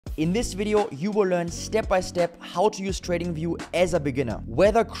In this video, you will learn step by step how to use TradingView as a beginner.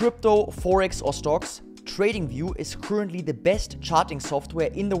 Whether crypto, forex or stocks, TradingView is currently the best charting software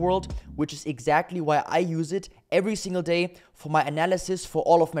in the world, which is exactly why I use it every single day for my analysis for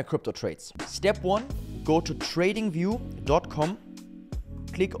all of my crypto trades. Step 1, go to tradingview.com.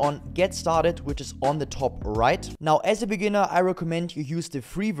 Click on Get Started, which is on the top right. Now, as a beginner, I recommend you use the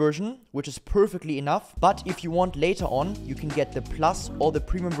free version, which is perfectly enough. But if you want later on, you can get the Plus or the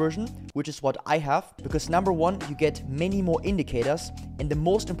Premium version, which is what I have. Because number one, you get many more indicators. And the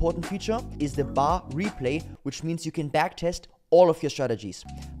most important feature is the bar replay, which means you can backtest all of your strategies.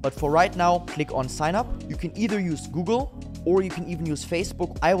 But for right now, click on Sign Up. You can either use Google or you can even use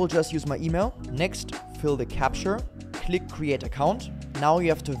Facebook. I will just use my email. Next, fill the captcha. Click Create Account. Now you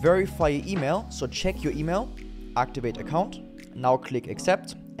have to verify your email, so check your email, activate account. Now click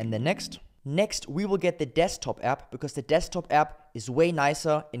Accept, and then Next. Next, we will get the desktop app because the desktop app is way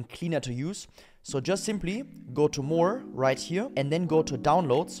nicer and cleaner to use. So just simply go to More right here, and then go to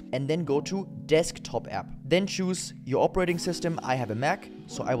Downloads, and then go to Desktop app. Then choose your operating system. I have a Mac,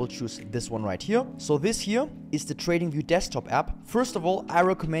 so I will choose this one right here. So this here is the TradingView desktop app. First of all, I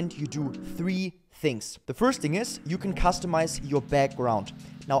recommend you do 3 things. The first thing is you can customize your background.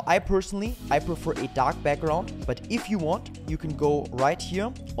 Now, I prefer a dark background, but if you want, you can go right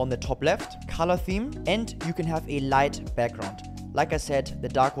here on the top left, color theme, and you can have a light background. Like I said, the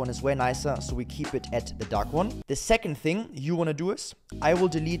dark one is way nicer, so we keep it at the dark one. The second thing you want to do is, I will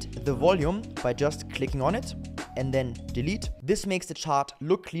delete the volume by just clicking on it and then delete. This makes the chart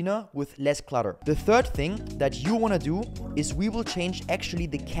look cleaner with less clutter. The third thing that you want to do is we will change actually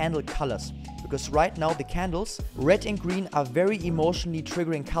the candle colors. Because right now the candles, red and green, are very emotionally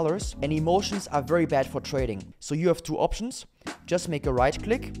triggering colors, and emotions are very bad for trading. So you have 2 options. Just make a right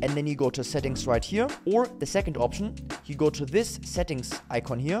click and then you go to settings right here. Or the second option, you go to this settings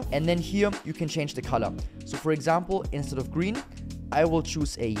icon here, and then here you can change the color. So for example, instead of green, I will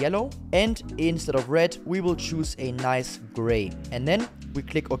choose a yellow, and instead of red, we will choose a nice gray. And then we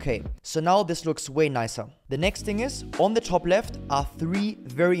click OK. So now this looks way nicer. The next thing is, on the top left are 3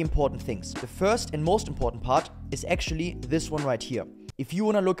 very important things. The first and most important part is actually this one right here. If you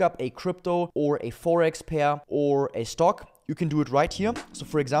want to look up a crypto or a forex pair or a stock, you can do it right here. So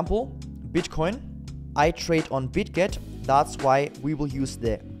for example, Bitcoin, I trade on BITGET. That's why we will use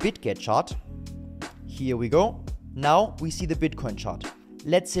the BITGET chart. Here we go. Now we see the Bitcoin chart.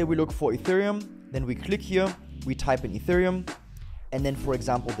 Let's say we look for Ethereum, then we click here, we type in Ethereum, and then for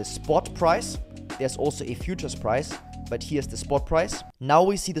example the spot price. There's also a futures price, but here's the spot price. Now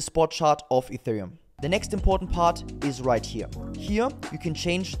we see the spot chart of Ethereum. The next important part is right here. Here you can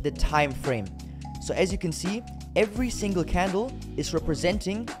change the time frame. So as you can see, every single candle is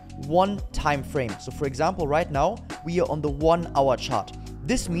representing one time frame. So for example, right now we are on the 1 hour chart.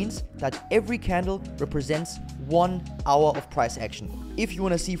 This means that every candle represents 1 hour of price action. If you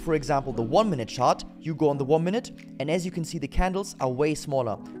want to see, for example, the 1 minute chart, you go on the 1 minute, and as you can see, the candles are way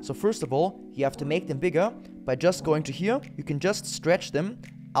smaller. So first of all, you have to make them bigger by just going to here. You can just stretch them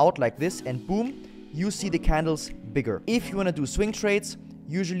out like this, and boom, you see the candles bigger. If you want to do swing trades,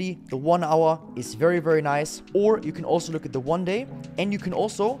 usually the 1 hour is very, very nice. Or you can also look at the 1 day, and you can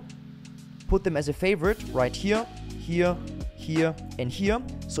also put them as a favorite right here, here, here, and here.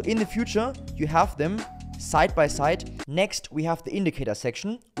 So in the future, you have them side by side. Next, we have the indicator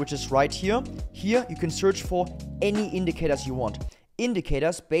section, which is right here. Here, you can search for any indicators you want.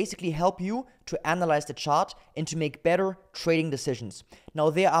 Indicators basically help you to analyze the chart and to make better trading decisions. Now,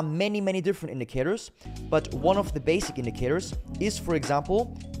 there are many, many different indicators, but one of the basic indicators is, for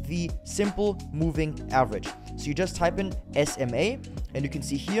example, the simple moving average. So you just type in SMA, and you can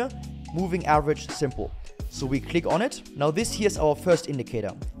see here, moving average simple. So we click on it. Now this here is our first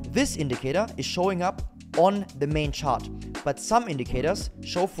indicator. This indicator is showing up on the main chart, but some indicators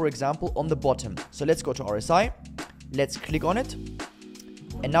show, for example, on the bottom. So let's go to RSI. Let's click on it.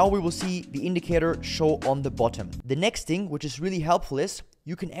 And now we will see the indicator show on the bottom. The next thing, which is really helpful, is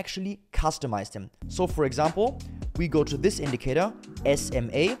you can actually customize them. So for example, we go to this indicator,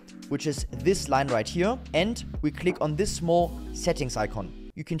 SMA, which is this line right here, and we click on this small settings icon.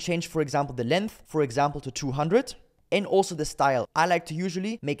 You can change, for example, the length, for example, to 200, and also the style. I like to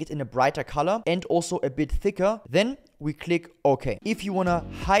usually make it in a brighter color and also a bit thicker. Then we click OK. If you want to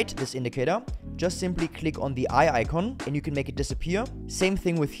hide this indicator, just simply click on the eye icon and you can make it disappear. Same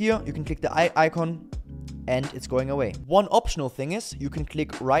thing with here. You can click the eye icon and it's going away. One optional thing is you can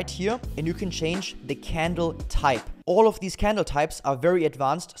click right here and you can change the candle type. All of these candle types are very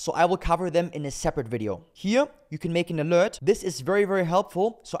advanced, so I will cover them in a separate video. Here, you can make an alert. This is very, very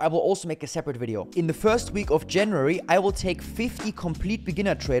helpful, so I will also make a separate video. In the first week of January, I will take 50 complete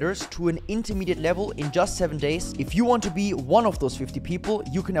beginner traders to an intermediate level in just 7 days. If you want to be one of those 50 people,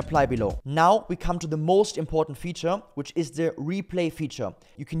 you can apply below. Now, we come to the most important feature, which is the replay feature.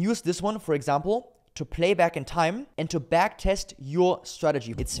 You can use this one, for example, to play back in time and to back test your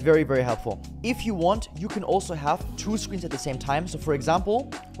strategy. It's very, very helpful. If you want, you can also have 2 screens at the same time. So for example,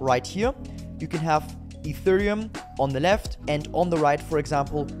 right here, you can have Ethereum on the left and on the right, for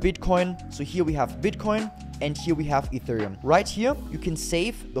example, Bitcoin. So here we have Bitcoin and here we have Ethereum. Right here, you can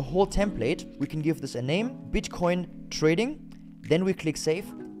save the whole template. We can give this a name, Bitcoin trading. Then we click save.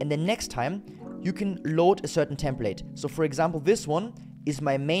 And then next time you can load a certain template. So for example, this one is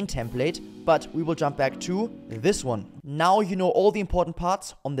my main template, but we will jump back to this one. Now you know all the important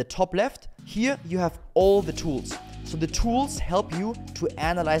parts. On the top left, here you have all the tools. So the tools help you to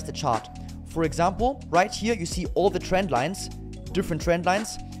analyze the chart. For example, right here you see all the trend lines, different trend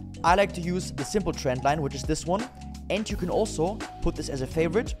lines. I like to use the simple trend line, which is this one. And you can also put this as a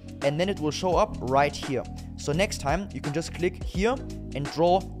favorite and then it will show up right here. So next time you can just click here and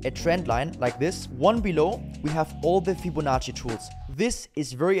draw a trend line like this. One below, we have all the Fibonacci tools. This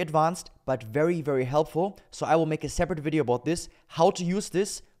is very advanced, but very, very helpful. So I will make a separate video about this, how to use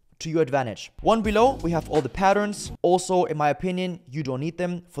this to your advantage. One below, we have all the patterns. Also, in my opinion, you don't need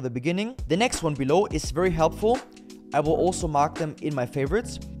them for the beginning. The next one below is very helpful. I will also mark them in my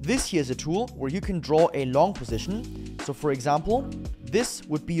favorites. This here is a tool where you can draw a long position. So for example, this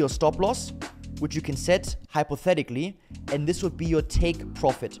would be your stop loss, which you can set hypothetically, and this would be your take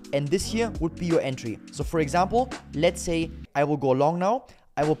profit. And this here would be your entry. So for example, let's say I will go long now.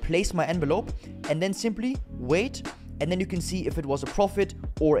 I will place my envelope and then simply wait, and then you can see if it was a profit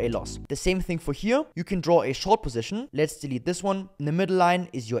or a loss. The same thing for here. You can draw a short position. Let's delete this one. In the middle line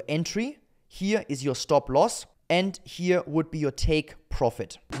is your entry. Here is your stop loss. And here would be your take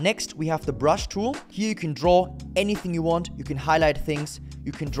profit. Next, we have the brush tool. Here you can draw anything you want. You can highlight things.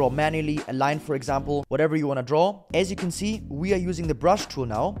 You can draw manually, a line, for example, whatever you want to draw. As you can see, we are using the brush tool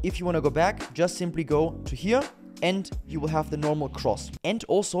now. If you want to go back, just simply go to here and you will have the normal cross. And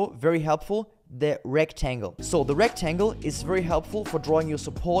also very helpful, the rectangle. So the rectangle is very helpful for drawing your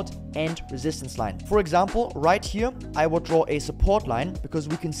support and resistance line. For example, right here, I will draw a support line because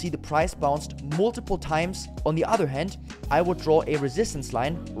we can see the price bounced multiple times. On the other hand, I will draw a resistance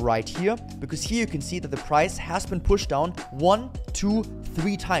line right here because here you can see that the price has been pushed down 1, 2,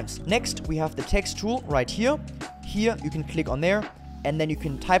 3 times. Next, we have the text tool right here. Here you can click on there and then you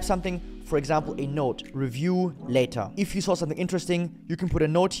can type something. For example, a note, review later. If you saw something interesting, you can put a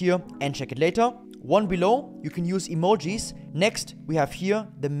note here and check it later. One below, you can use emojis. Next, we have here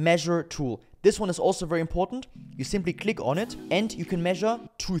the measure tool. This one is also very important. You simply click on it and you can measure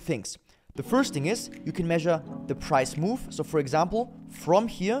 2 things. The first thing is you can measure the price move. So for example, from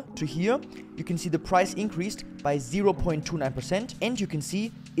here to here, you can see the price increased by 0.29% and you can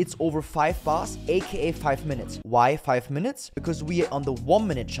see it's over 5 bars, aka 5 minutes. Why 5 minutes? Because we are on the 1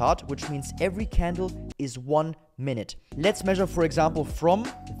 minute chart, which means every candle is 1 minute. Let's measure, for example, from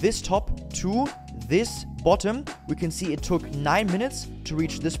this top to this bottom. We can see it took 9 minutes to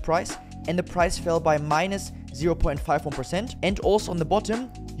reach this price and the price fell by minus 0.51%. And also on the bottom,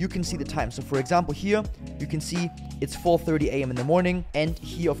 you can see the time. So for example, here you can see it's 4:30 a.m. in the morning. And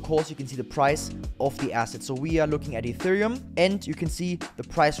here, of course, you can see the price of the asset. So we are looking at Ethereum and you can see the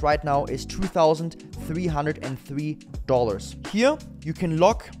price right now is $2,303. Here you can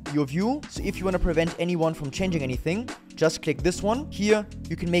lock your view. So if you want to prevent anyone from changing anything, just click this one. Here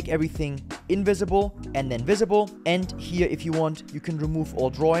you can make everything invisible and then visible. And here, if you want, you can remove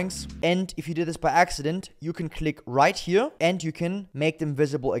all drawings. And if you did this by accident, you can click right here and you can make them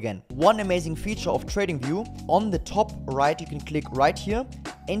visible again. One amazing feature of TradingView, on the top right, you can click right here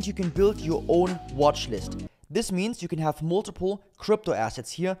and you can build your own watch list. This means you can have multiple crypto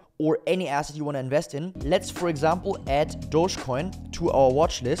assets here or any asset you want to invest in. Let's, for example, add Dogecoin to our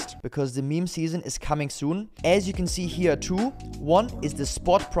watch list because the meme season is coming soon. As you can see here too, one is the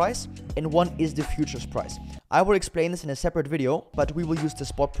spot price and one is the futures price. I will explain this in a separate video, but we will use the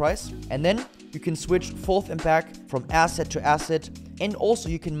spot price. And then you can switch forth and back from asset to asset. And also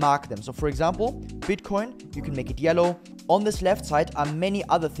you can mark them. So for example, Bitcoin, you can make it yellow. On this left side are many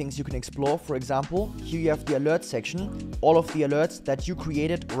other things you can explore. For example, here you have the alert section, all of the alerts that you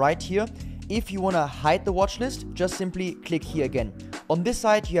created right here. If you want to hide the watch list, just simply click here again. On this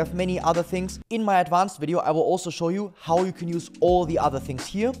side, you have many other things. In my advanced video, I will also show you how you can use all the other things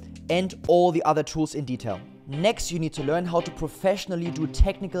here. and all the other tools in detail. Next, you need to learn how to professionally do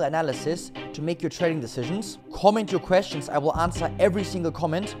technical analysis to make your trading decisions. Comment your questions, I will answer every single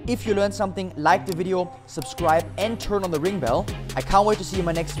comment. If you learned something, like the video, subscribe, and turn on the ring bell. I can't wait to see you in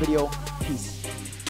my next video. Peace.